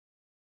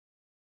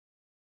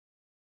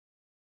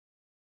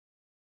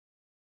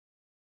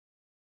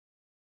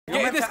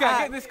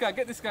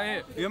Get this guy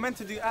here. You're meant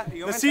to do.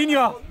 The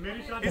senior.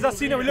 He's our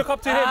senior. We look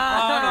up to him.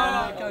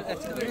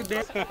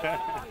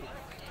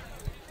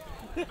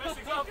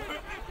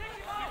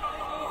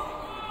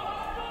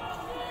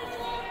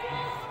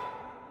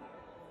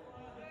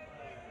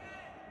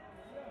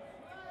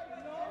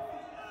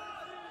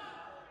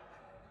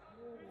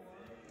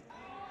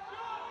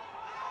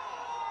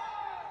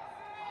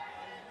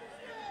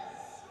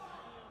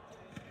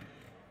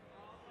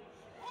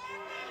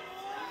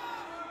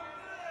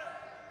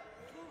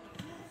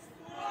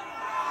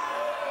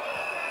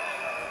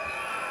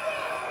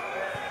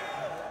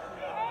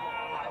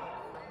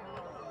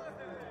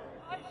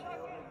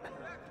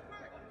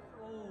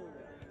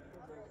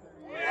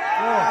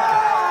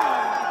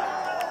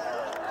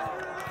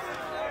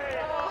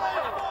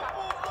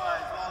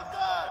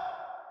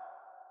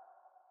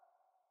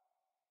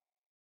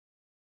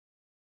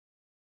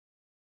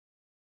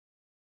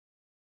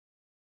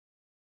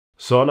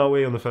 So on our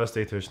way on the first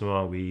day to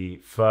Ijtema,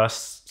 we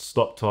first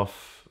stopped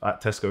off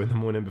at Tesco in the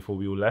morning before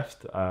we all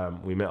left.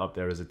 We met up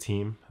there as a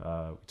team.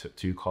 We took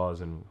 2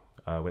 cars and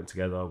went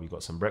together. We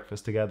got some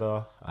breakfast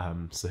together.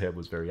 Sahib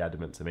was very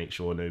adamant to make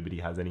sure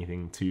nobody has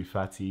anything too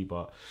fatty,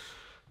 but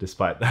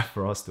despite that,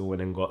 for us, still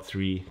went and got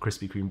 3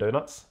 Krispy Kreme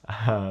donuts,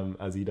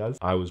 as he does.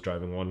 I was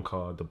driving one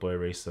car, the boy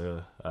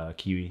racer,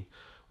 Kiwi,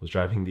 was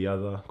driving the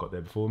other, got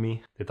there before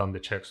me. They've done the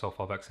checks of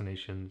our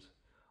vaccinations,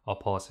 our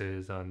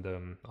passes and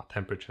our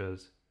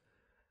temperatures.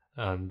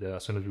 And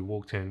as soon as we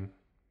walked in,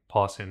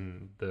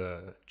 passing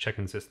the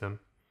check-in system,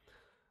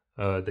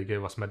 they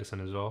gave us medicine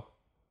as well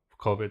for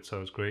COVID, so it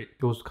was great.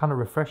 It was kind of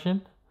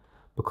refreshing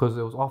because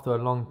it was after a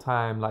long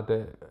time,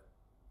 it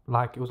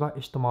was like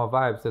Ijtema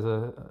vibes. There's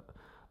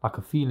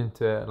a feeling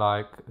to it,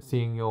 like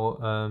seeing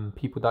your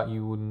people that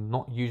you would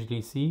not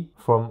usually see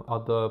from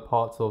other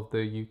parts of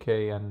the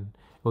UK, and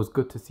it was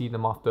good to see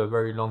them after a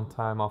very long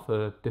time,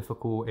 after a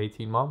difficult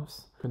 18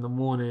 months. In the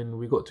morning,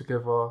 we got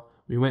together,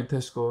 we went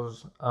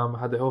Tesco's,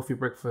 had a healthy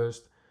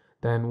breakfast.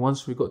 Then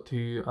once we got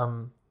to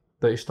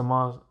the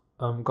Ijtema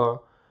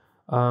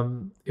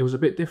it was a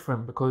bit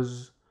different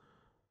because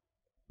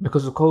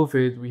of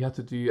COVID, we had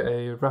to do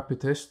a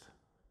rapid test,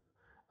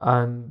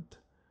 and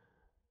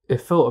it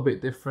felt a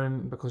bit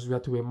different because we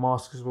had to wear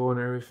masks as well and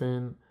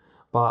everything.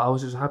 But I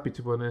was just happy,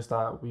 to be honest,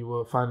 that it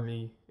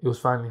was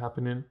finally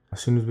happening.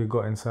 As soon as we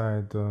got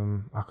inside,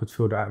 I could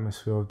feel the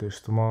atmosphere of the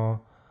Ijtema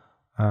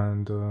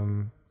and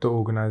the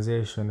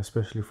organisation,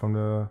 especially from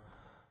the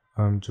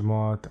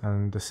Jamaat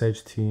and the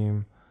Sage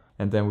team.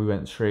 And then we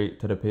went straight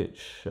to the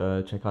pitch,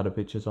 check how the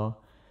pitches are.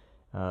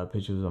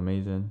 Pitches was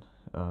amazing.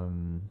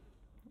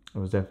 It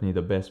was definitely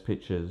the best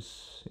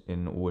pitches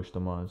in all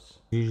Ijtemas.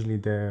 Usually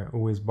they're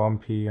always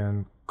bumpy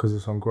and because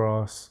it's on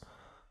grass.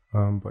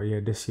 But yeah,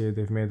 this year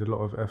they've made a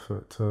lot of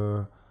effort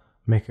to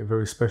make it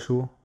very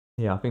special.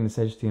 Yeah, I think the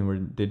Sedge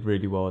team did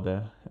really well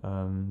there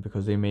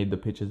because they made the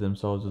pitches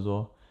themselves as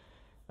well.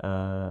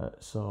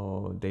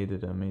 So they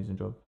did an amazing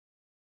job.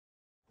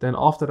 Then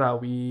after that,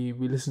 we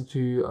listened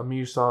to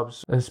Amir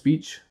Saab's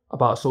speech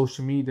about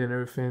social media and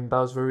everything. That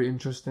was very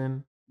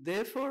interesting.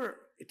 Therefore,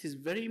 it is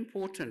very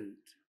important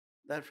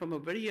that from a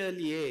very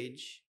early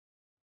age,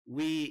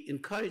 we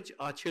encourage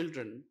our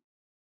children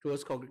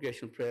towards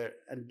congregational prayer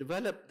and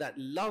develop that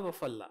love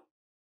of Allah.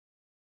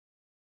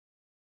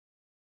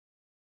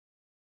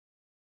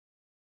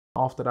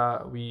 After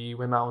that, we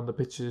went out on the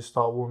pitches,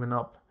 start warming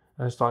up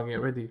and start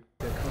getting ready.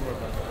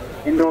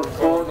 Indoor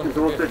sports is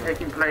also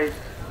taking place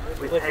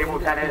with table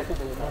tennis,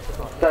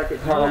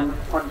 circuit challenge,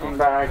 punching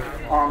bag,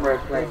 arm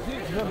wrestling,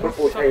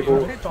 football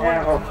table,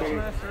 air hockey,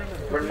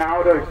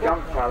 Ronaldo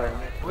jump challenge.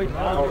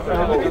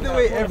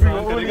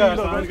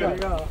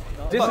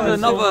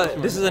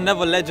 This is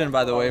another legend,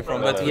 by the way,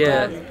 from Baitul Futuh.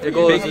 Yeah,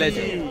 big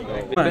legend.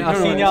 Our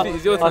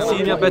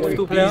senior Baitul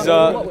Futuh players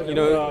are,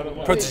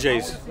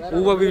 proteges.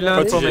 All what we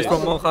learned from is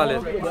from Mo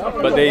Khalid.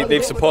 But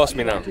they've surpassed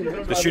me now.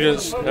 The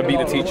students have beat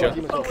the teacher.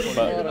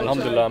 But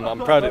alhamdulillah, I'm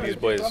proud of these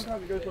boys.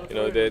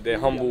 They're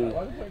humble,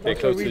 they're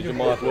close to the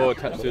Jamaat, well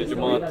attached to the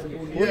Jamaat.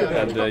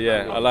 And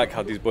yeah, I like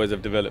how these boys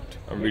have developed.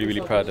 I'm really,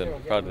 really proud of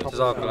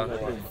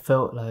them.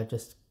 Felt like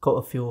just got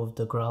a feel of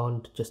the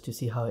ground just to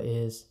see how it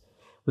is.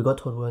 We got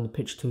told we're on the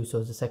pitch too, so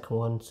it was the second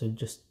one, so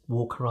just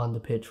walk around the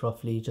pitch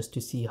roughly just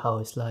to see how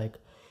it's like,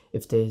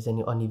 if there's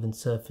any uneven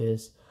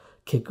surface,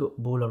 kick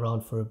ball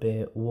around for a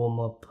bit, warm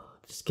up,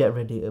 just get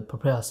ready,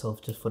 prepare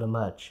ourselves just for the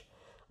match,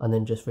 and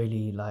then just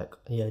really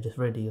just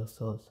ready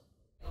ourselves.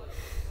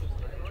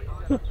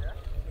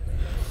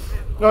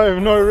 I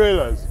have no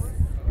realise.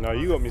 No,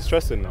 you got me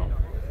stressing now.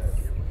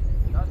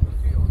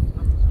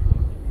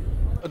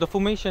 The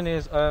formation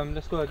is,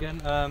 let's go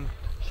again.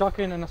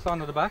 Shakin and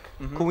Hassan at the back,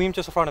 Kaweem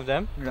just in front of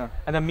them,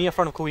 and then me in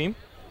front of Kaweem,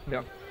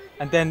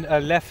 and then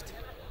left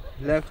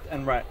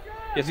and right.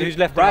 Yeah, so who's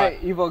left right?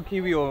 And right? Either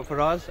Kiwi or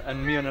Faraz,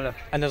 and me on the left.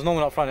 And there's no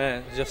one up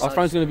front, just our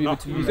front's gonna be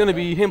he's gonna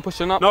be him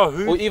pushing up,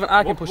 or even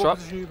I can push up.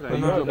 Left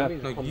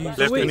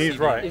and he's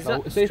right. Is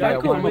that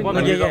striker?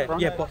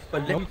 Yeah, but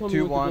left.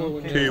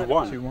 2-1.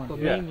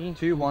 2-1. Yeah.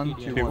 2-1.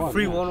 2-1.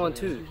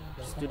 3-1-1-2.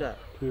 Just do that.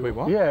 Wait,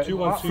 what? Yeah,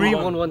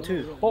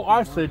 3-1-1-2. Oh,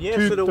 I said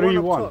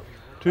 2-3-1.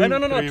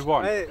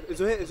 2-3-1. Hey, it's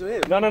here, it's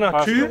here. No.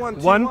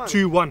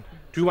 2-1-2-1.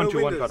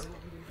 2-1-2-1, got it.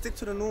 Stick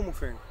to the normal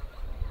thing.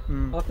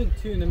 I think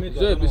 2 in the middle.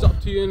 Zeb, it's up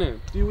to you, innit?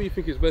 Do what you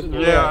think is best.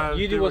 Yeah,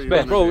 you do do what's what you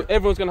best. Bro,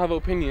 everyone's gonna have an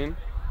opinion.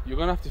 You're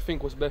gonna have to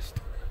think what's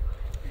best.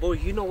 Bro,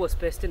 you know what's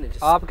best in it.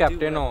 Just Up do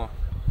captain whatever. or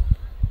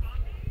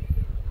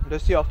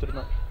let's see after the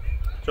match.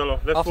 Chalo,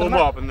 let's After warm the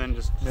up and then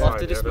just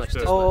After this match.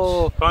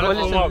 Oh, Fine, well,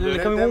 let's warm up, listen,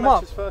 yeah. can we warm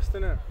up? First,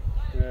 innit?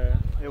 Yeah,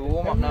 we'll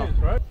warm up now.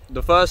 Right?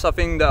 The first I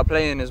think that are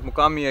playing is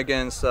Mukami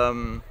against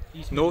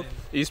East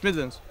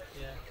Midlands.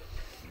 Yeah.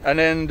 And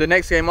then the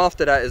next game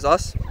after that is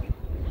us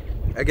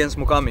against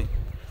Mukami.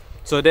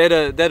 So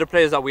they're the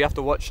players that we have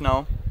to watch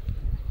now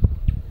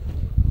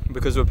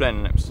because we're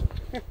playing next.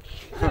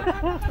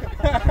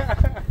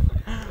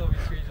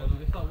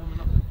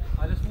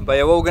 But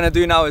yeah, what we're gonna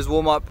do now is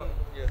warm up.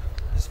 Yeah.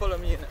 Just follow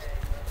me in it.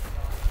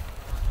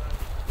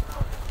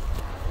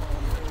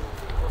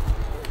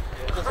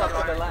 Just up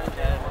to the line.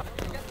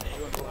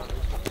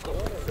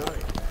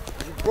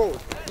 Bro,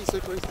 he's so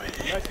close.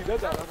 Nicely done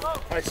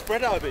that. I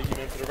spread out a bit, you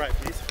know, to the right,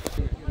 please.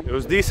 It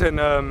was decent.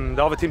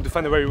 The other team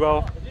defended very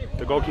well.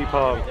 The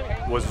goalkeeper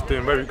was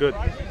doing very good.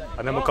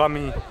 And then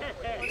Mukami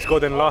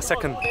scored in the last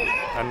second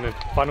and the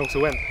final to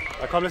win.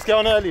 Come, let's get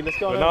on early. Let's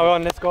go. Now we're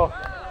on, let's go.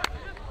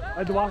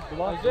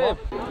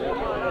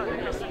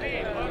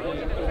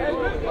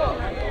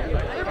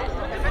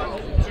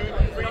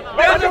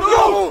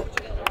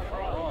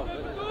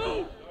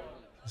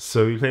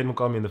 So we played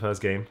Mukami in the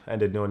first game,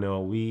 ended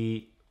 0-0.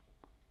 We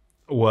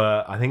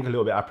were, I think, a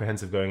little bit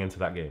apprehensive going into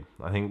that game.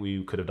 I think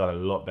we could have done a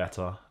lot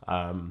better,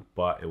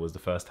 but it was the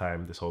first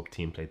time this whole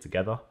team played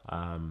together.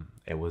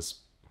 It was,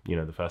 you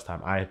know, the first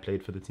time I had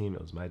played for the team.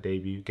 It was my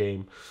debut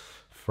game.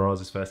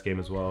 Faraz's first game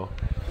as well.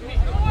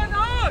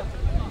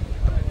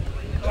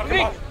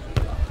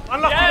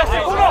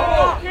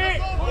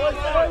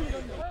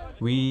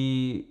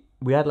 We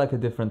had like a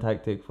different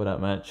tactic for that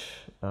match.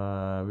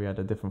 We had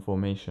a different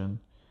formation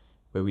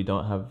where we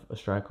don't have a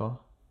striker,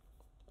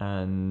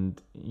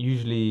 and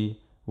usually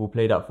we'll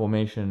play that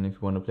formation if you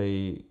want to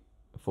play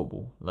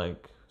football,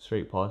 like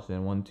straight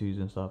passing, 1-2s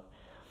and stuff.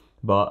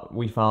 But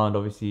we found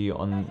obviously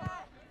on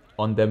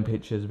them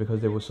pitches,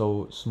 because they were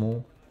so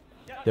small,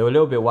 they were a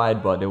little bit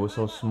wide, but they were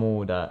so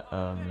small that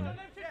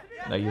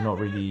you're not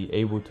really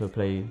able to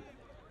play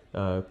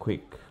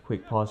quick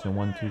passing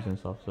 1-2s and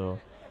stuff. So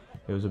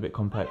it was a bit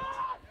compact.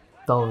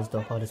 That was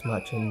the hardest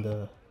match in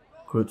the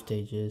group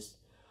stages.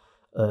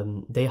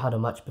 They had a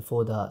match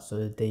before that,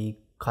 so they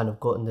kind of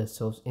gotten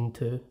themselves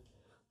into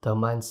the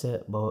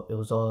mindset, but it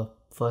was our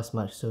first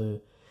match, so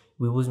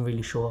we wasn't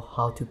really sure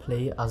how to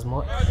play as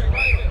much.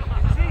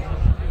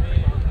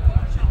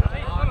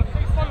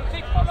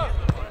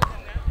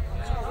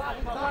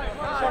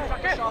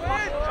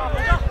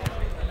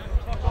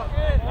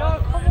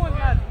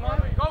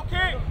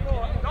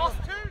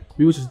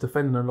 We were just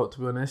defending a lot, to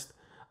be honest.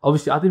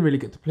 Obviously, I didn't really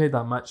get to play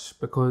that match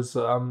because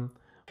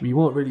we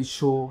weren't really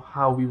sure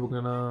how we were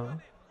gonna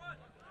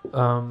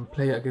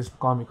play it against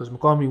Mukami, because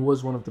Mukami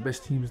was one of the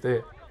best teams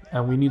there,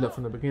 and we knew that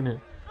from the beginning.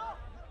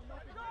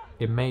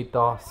 It made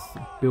us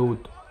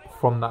build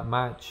from that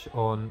match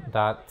on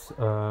that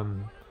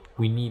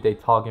we need a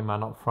target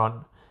man up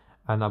front,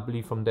 and I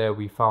believe from there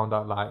we found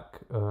out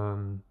like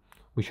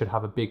we should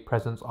have a big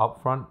presence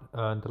up front,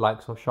 the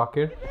likes of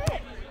Shakir.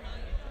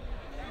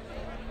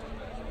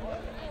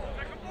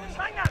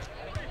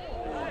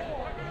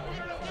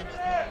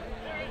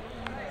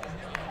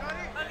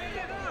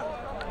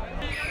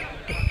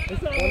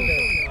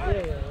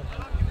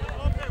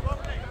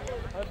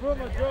 I brought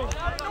my drink.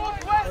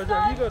 You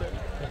got it.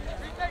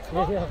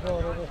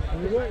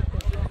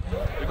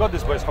 We got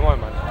this, boys. Come on,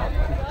 man.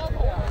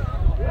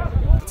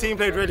 The team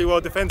played really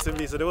well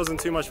defensively, so there wasn't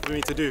too much for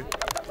me to do.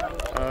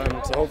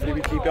 So hopefully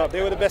we keep it up.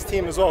 They were the best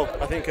team as well,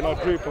 I think, in our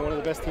group, and one of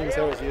the best teams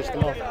here was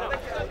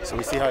Ijtema. So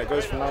we see how it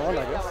goes from now on,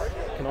 I guess.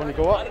 Can only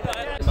go up.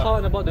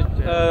 Talking about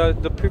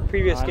the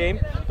previous game,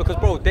 because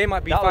bro, they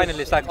might be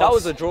finalists. Like that us.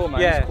 was a draw,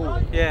 man. Yeah, It's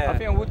cool. Yeah. I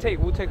think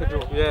we'll take a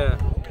draw. Yeah.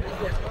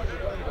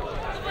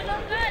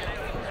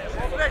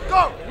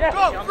 Go!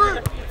 Go!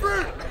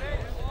 Through!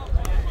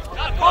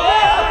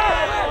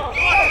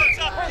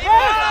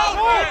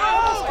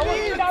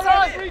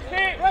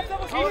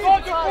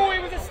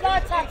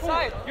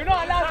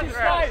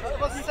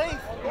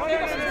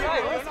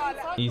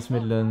 East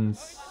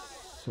Midlands,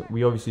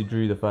 we obviously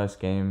drew the first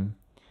game,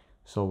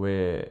 so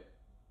we're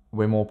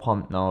more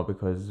pumped now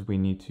because we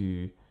need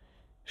to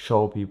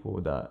show people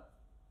that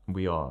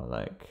we are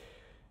like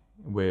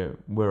we're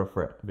a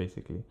threat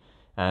basically,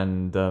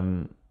 and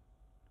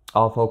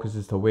our focus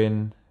is to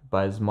win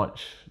by as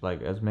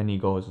many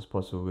goals as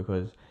possible,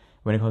 because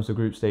when it comes to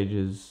group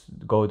stages,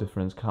 the goal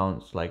difference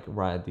counts like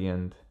right at the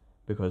end,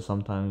 because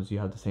sometimes you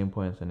have the same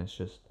points and it's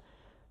just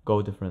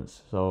goal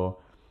difference. So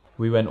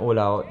we went all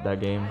out that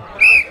game.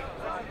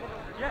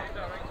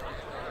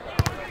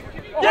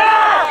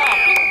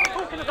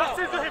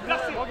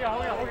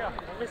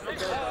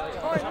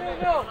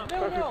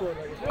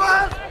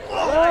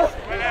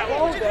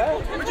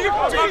 Go!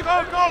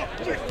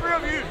 Just 3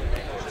 of you.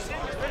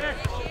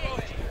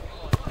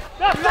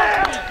 That's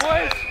it,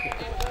 boys.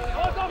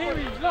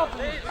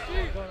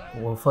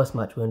 Well, first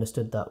match we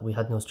understood that we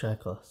had no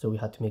striker, so we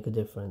had to make a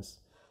difference.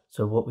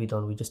 So what we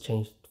done, we just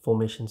changed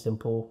formation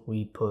simple.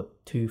 We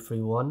put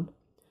 2-3-1.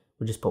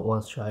 We just put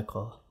 1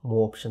 striker,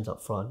 more options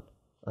up front,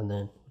 and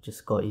then we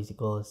just got easy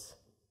goals.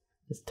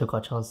 Just took our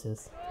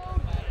chances.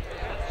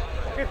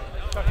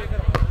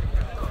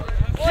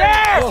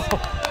 Yes!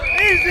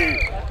 Easy!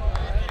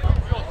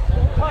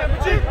 So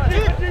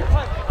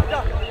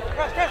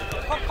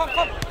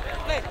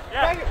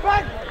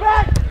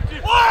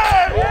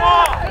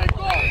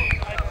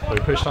we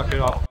pushed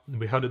Shakir up,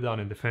 we held it down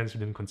in defence, we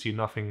didn't concede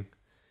nothing,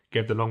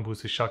 gave the long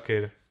balls to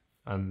Shakir,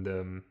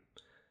 and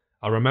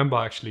I remember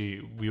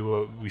actually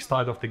we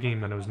started off the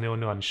game and it was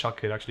 0-0, and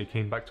Shakir actually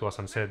came back to us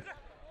and said,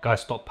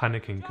 guys, stop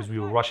panicking, because we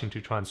were rushing to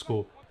try and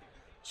score.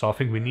 So I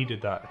think we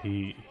needed that.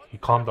 He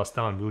calmed us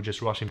down. We were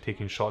just rushing,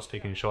 taking shots.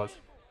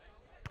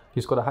 He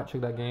scored a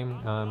hat-trick that game.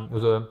 It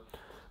was a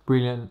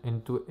brilliant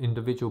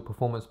individual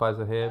performance by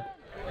Zahir.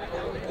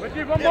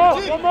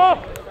 One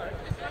more!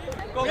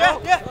 Go,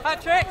 yeah,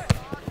 hat-trick!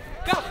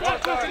 Go!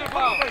 Nice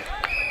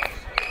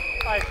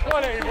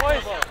quality,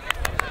 boys!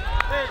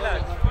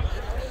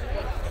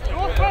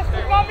 You're first,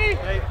 Mommy!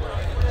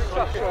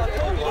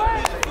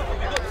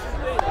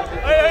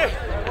 Hey!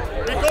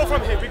 We go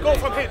from here,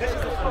 This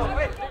is the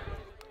fun.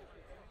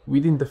 We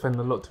didn't defend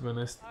a lot, to be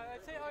honest.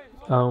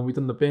 We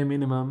done the bare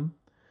minimum,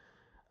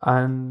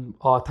 and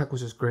our attack was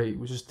just great.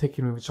 We were just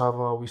taking with each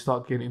other. We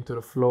started getting into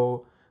the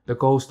flow. The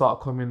goals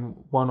started coming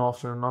one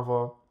after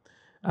another,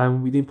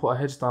 and we didn't put our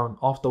heads down.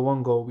 After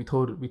 1 goal, we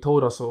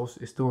told ourselves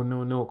it's still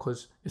 0-0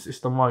 because it's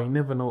Ijtema. You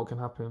never know what can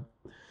happen.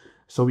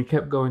 So we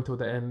kept going till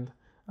the end,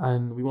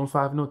 and we won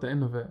 5-0 at the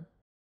end of it.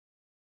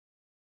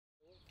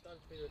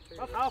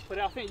 That's Alfred,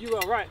 I think you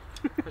were right.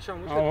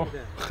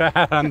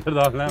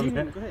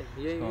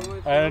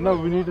 No,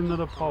 we need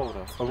another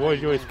powder.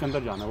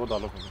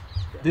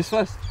 This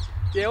first?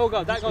 Yeah, all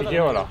go. That goes.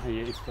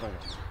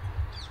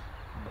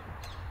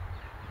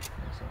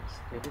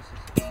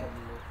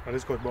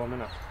 This goes bomb,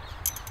 innit?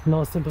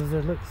 Not as simple as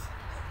it looks.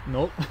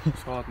 Nope.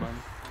 It's hard, man.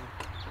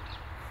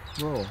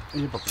 Bro,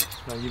 you've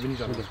been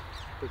done.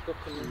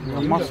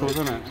 Muscles,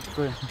 isn't it?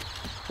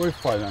 We're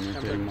fine on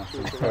anything,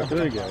 muscles.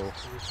 There you go.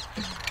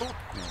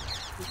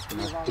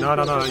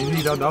 No, you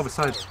need on the other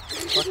side.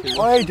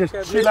 Hey, just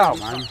chill out,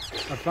 man.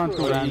 I can't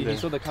do that. You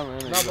saw the camera,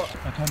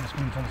 innit? I can't just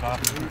screen from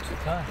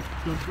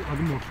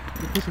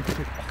push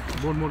it.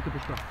 More to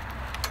push back.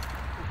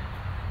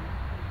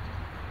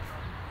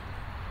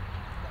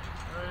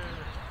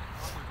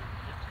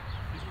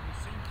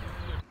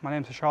 My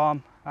name's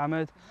Hasham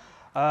Ahmed.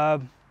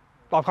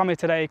 I've come here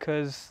today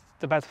because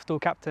the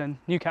Baitul Futuh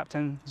new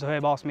captain,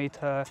 Zohaib, asked me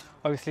to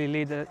obviously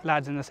lead the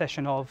lads in the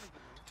session of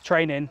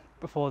training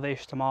before the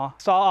Ijtema.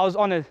 So I was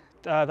honoured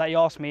that he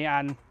asked me,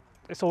 and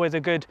it's always a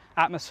good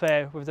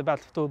atmosphere with the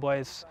Baitul Futuh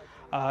boys.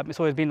 It's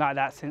always been like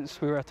that since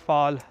we were at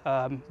Fal.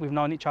 We've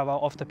known each other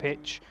off the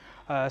pitch,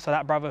 so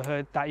that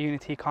brotherhood, that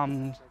unity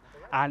comes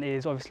and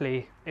is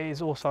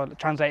also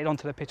translated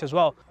onto the pitch as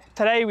well.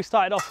 Today we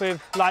started off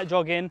with light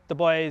jogging. The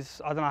boys,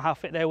 I don't know how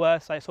fit they were,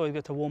 so it's always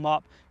good to warm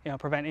up,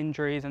 prevent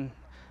injuries and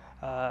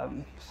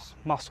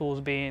muscles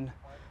being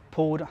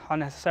pulled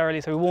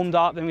unnecessarily. So we warmed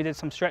up, then we did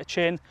some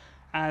stretching,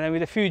 and then we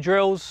did a few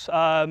drills,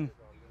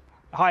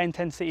 high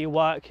intensity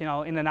work, in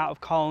and out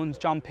of cones,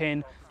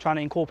 jumping, trying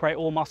to incorporate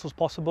all muscles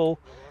possible.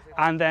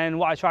 And then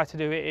what I try to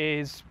do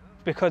is,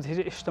 because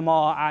it's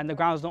Ijtema and the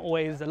ground's not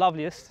always the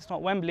loveliest, it's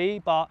not Wembley,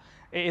 but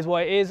it is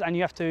what it is, and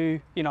you have to,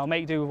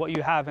 make do with what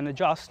you have and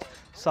adjust.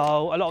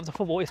 So a lot of the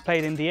football is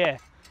played in the air.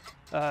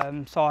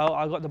 So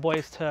I got the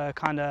boys to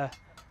kind of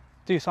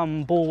do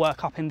some ball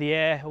work up in the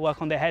air,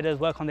 work on their headers,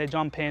 work on their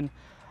jumping,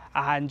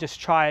 and just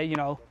try,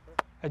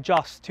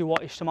 adjust to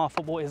what Ijtema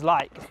football is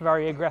like. It's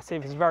very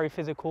aggressive, it's very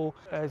physical,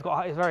 it's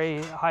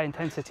very high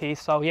intensity.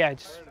 So yeah,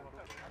 just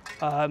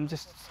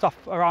stuff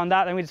around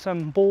that. Then we did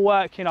some ball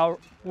work,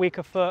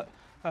 weaker foot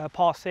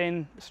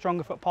passing,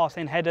 stronger foot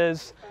passing,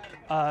 headers,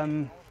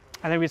 and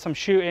then we did some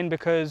shooting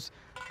because,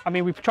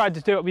 we tried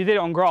to do it. We did it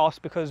on grass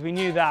because we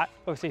knew that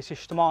obviously it's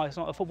Ijtema, it's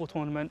not a football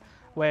tournament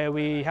where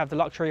we have the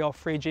luxury of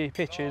 3G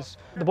pitches.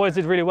 The boys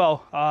did really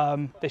well.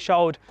 They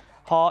showed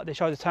heart, they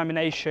showed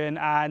determination,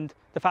 and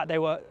the fact they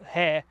were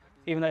here,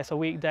 even though it's a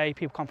weekday,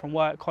 people come from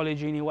work,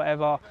 college, uni,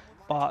 whatever,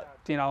 but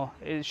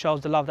it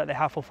shows the love that they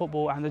have for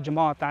football and the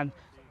Jamaat and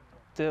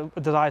the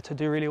desire to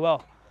do really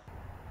well.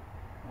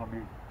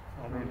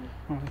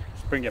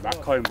 Let's bring it back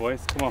home,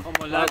 boys. Come on. Come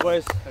on, lads.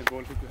 Boys.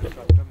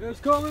 What's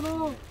going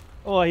on?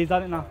 Oh, he's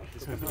done it now.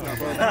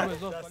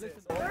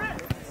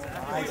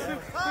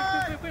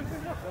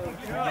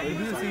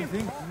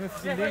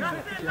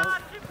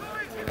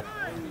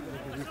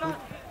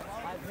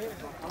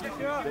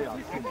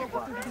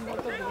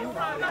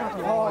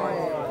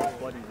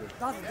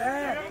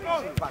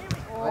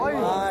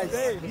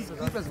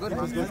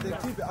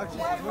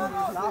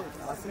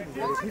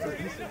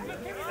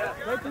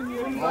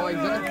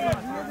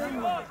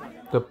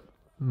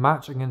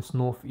 match against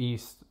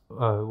Northeast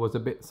was a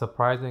bit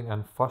surprising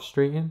and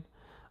frustrating.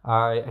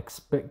 I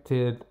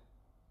expected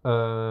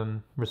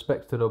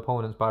respect to the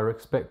opponents, but I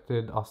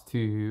expected us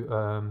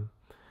to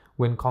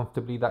win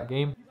comfortably that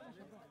game.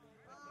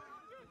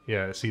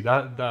 Yeah, see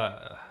that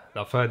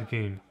third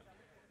game,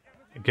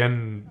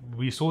 again,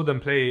 we saw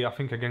them play, I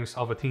think, against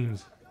other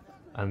teams,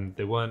 and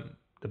they weren't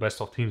the best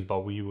of teams,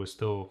 but we were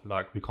still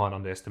like, we can't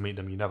underestimate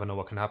them. You never know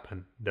what can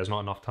happen. There's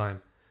not enough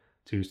time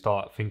to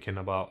start thinking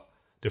about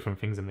different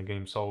things in the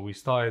game. So we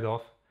started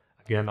off,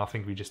 again, I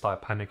think we just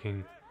started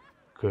panicking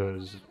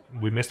because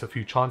we missed a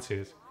few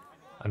chances,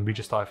 and we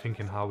just started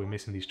thinking how we're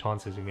missing these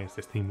chances against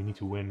this team. We need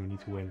to win, we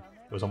need to win.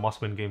 It was a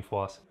must-win game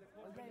for us.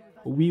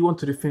 We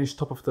wanted to finish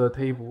top of the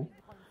table,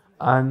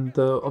 and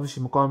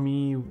obviously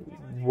Muqami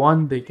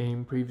won the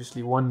game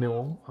previously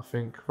 1-0, I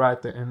think, right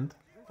at the end,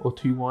 or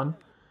 2-1,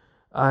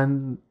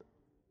 and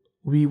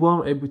we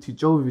weren't able to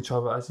gel with each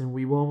other, as in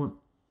we were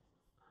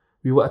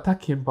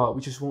attacking, but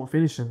we just weren't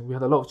finishing. We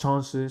had a lot of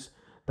chances.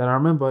 Then I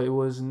remember it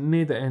was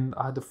near the end,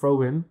 I had the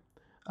throw in,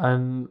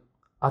 and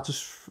I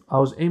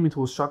was aiming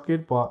towards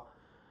Shakir, but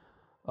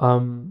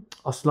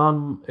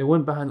Aslan, it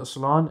went behind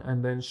Aslan,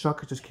 and then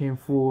Shakir just came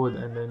forward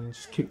and then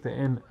just kicked it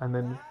in, and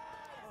then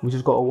we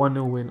just got a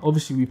 1-0 win.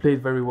 Obviously, we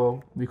played very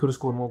well. We could have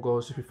scored more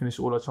goals if we finished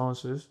all our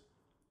chances.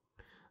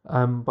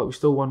 But we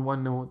still won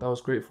 1-0. That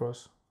was great for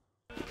us.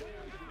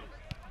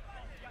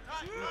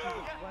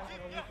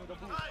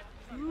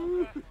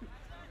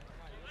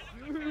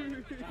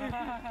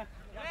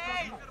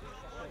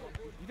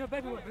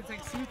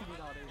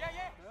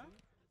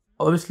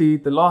 Obviously,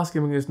 the last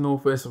game against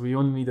Northwest, we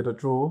only needed a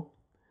draw.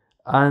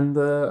 And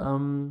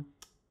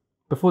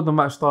before the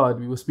match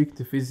started, we were speaking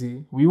to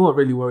Fizzy. We weren't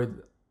really worried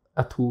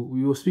at all.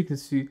 We were speaking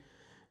to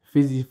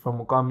Fizzy from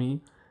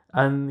Muqami,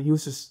 and he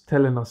was just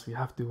telling us, we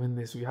have to win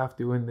this, we have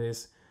to win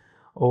this,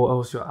 or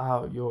else you're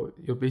out,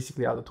 you're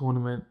basically out of the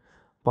tournament.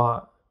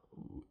 But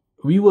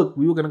we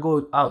were gonna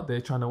go out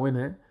there trying to win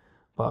it,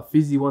 but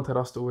Fizzy wanted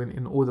us to win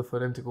in order for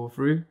them to go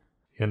through.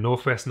 Yeah,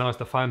 Northwest, now it's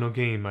the final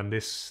game, and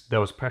there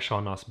was pressure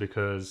on us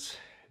because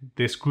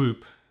this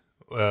group,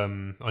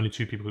 only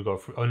two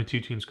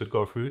teams could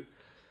go through,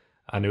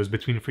 and it was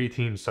between 3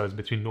 teams, so it's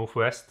between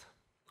Northwest,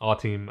 our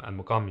team, and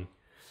Muqami.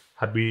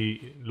 Had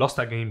we lost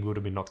that game, we would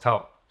have been knocked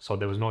out, so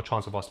there was no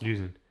chance of us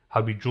losing.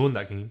 Had we drawn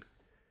that game,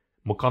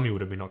 Muqami would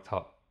have been knocked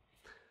out.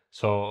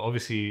 So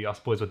obviously us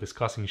boys were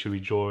discussing, should we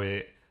draw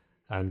it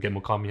and get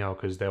Muqami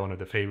out because they're one of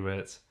the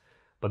favourites,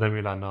 but then we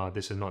were like, nah,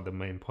 this is not the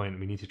main point.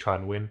 We need to try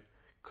and win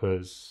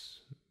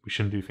because we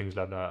shouldn't do things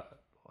like that,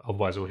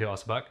 otherwise it will hit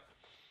us back.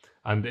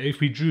 And if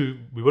we drew,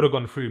 we would have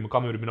gone through.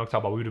 Muqami would have been knocked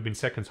out, but we would have been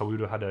second, so we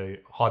would have had a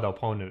harder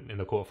opponent in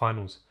the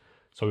quarterfinals.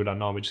 So we were like,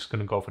 no, we're just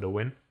going to go for the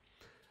win.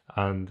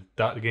 And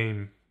that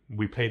game,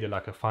 we played it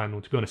like a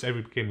final. To be honest,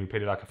 every game we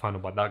played it like a final,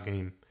 but that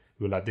game,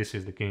 we were like, this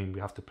is the game. We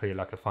have to play it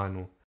like a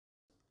final.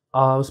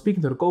 I was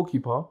speaking to the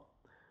goalkeeper,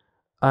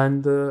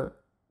 and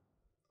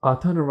I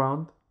turned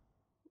around,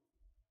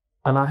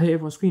 and I hear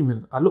everyone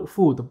screaming. I look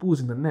forward, the ball's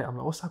in the net. I'm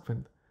like, what's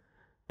happened?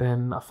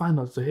 Then I find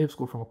out Zohaib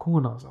scored from a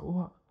corner. I was like,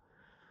 what?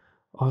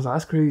 I was like,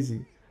 that's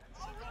crazy.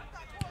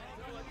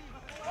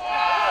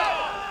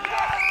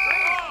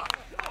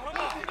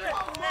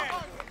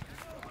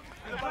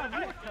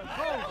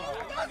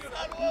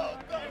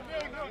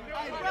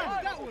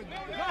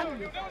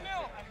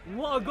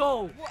 What a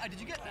goal! What? Did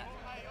you get that?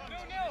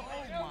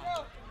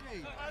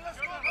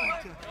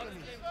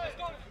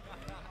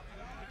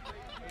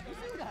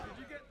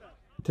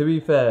 To be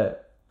fair,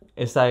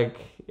 it's like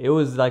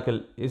it's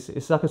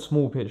like a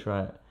small pitch,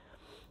 right?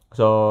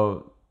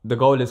 So the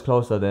goal is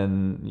closer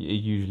than it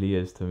usually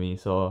is to me.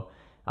 So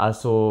I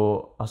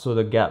saw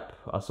the gap.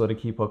 I saw the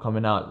keeper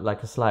coming out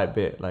like a slight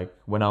bit. Like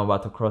when I'm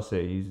about to cross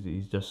it,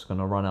 he's just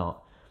gonna run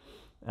out.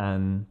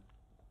 And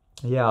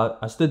yeah,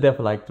 I stood there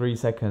for like 3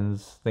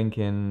 seconds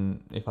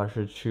thinking if I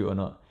should shoot or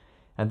not.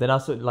 And then I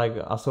saw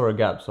a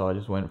gap, so I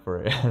just went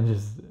for it and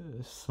just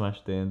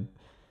smashed it in.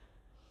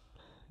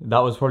 That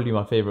was probably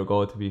my favorite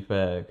goal, to be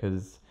fair,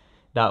 because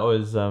that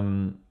was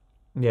the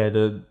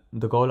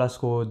goal I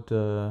scored,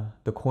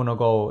 the corner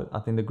goal, I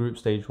think the group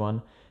stage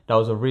one. That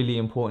was a really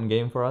important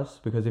game for us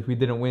because if we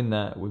didn't win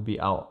that, we'd be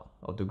out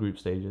of the group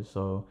stages.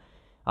 So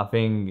I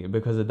think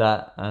because of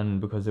that and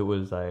because it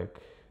was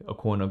like a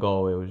corner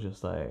goal, it was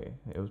just like,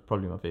 it was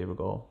probably my favorite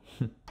goal.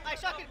 Hey,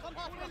 Shakir, come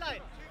halfway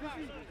line.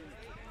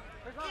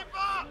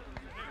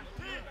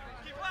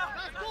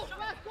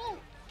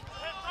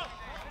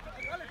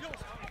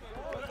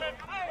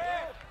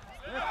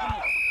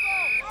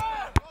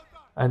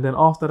 And then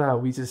after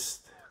that,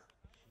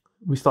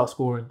 we start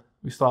scoring.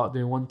 We start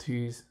doing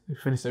 1-2s. We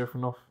finished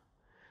everything off.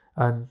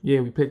 And yeah,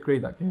 we played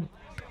great that game.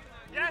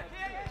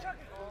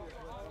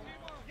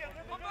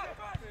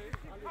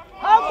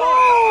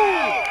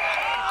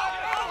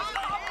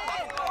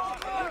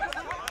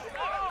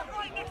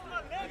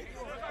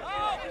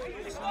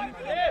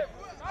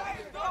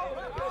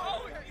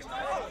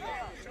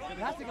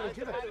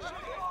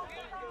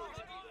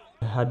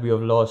 Had we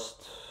have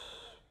lost,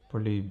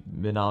 probably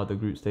been out of the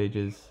group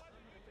stages,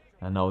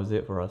 and that was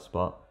it for us.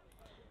 But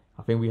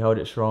I think we held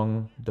it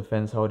strong.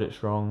 Defense held it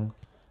strong.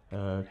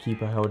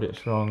 Keeper held it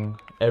strong.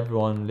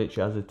 Everyone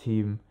literally as a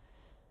team,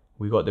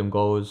 we got them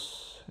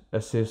goals.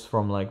 Assists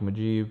from like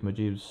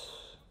Majib's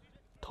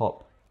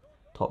top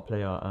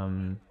player.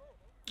 I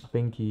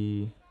think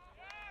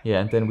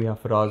and then we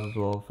have Faraz as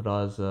well.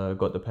 Faraz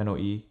got the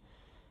penalty,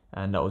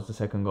 and that was the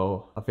second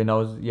goal. I think that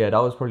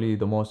was probably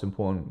the most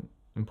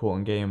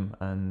important game,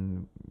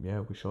 and yeah,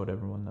 we showed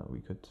everyone that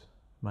we could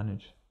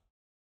manage.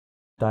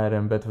 Daira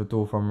and Baitul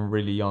Futuh from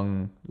really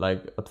young,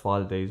 like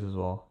Atfal days as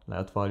well.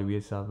 Like Atfal, we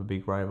used to have a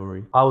big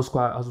rivalry. I was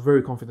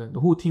very confident. The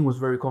whole team was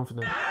very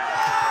confident.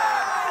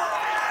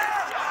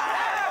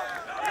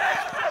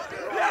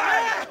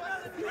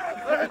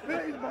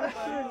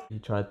 He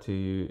tried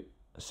to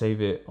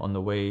save it on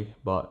the way,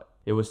 but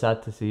it was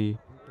sad to see.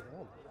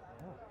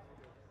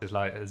 It's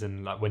like, as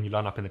in, like when you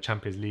line up in the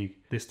Champions League,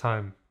 this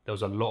time there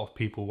was a lot of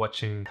people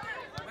watching.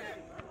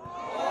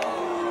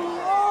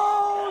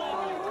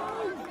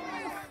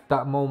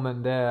 That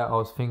moment there, I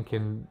was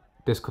thinking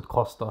this could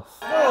cost us.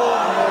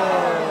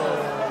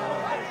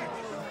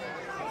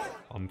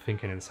 I'm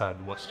thinking inside,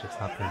 what's just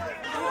happened?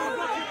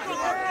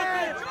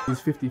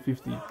 It's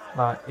 50-50.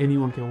 Like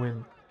anyone can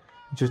win.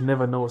 You just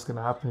never know what's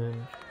gonna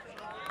happen.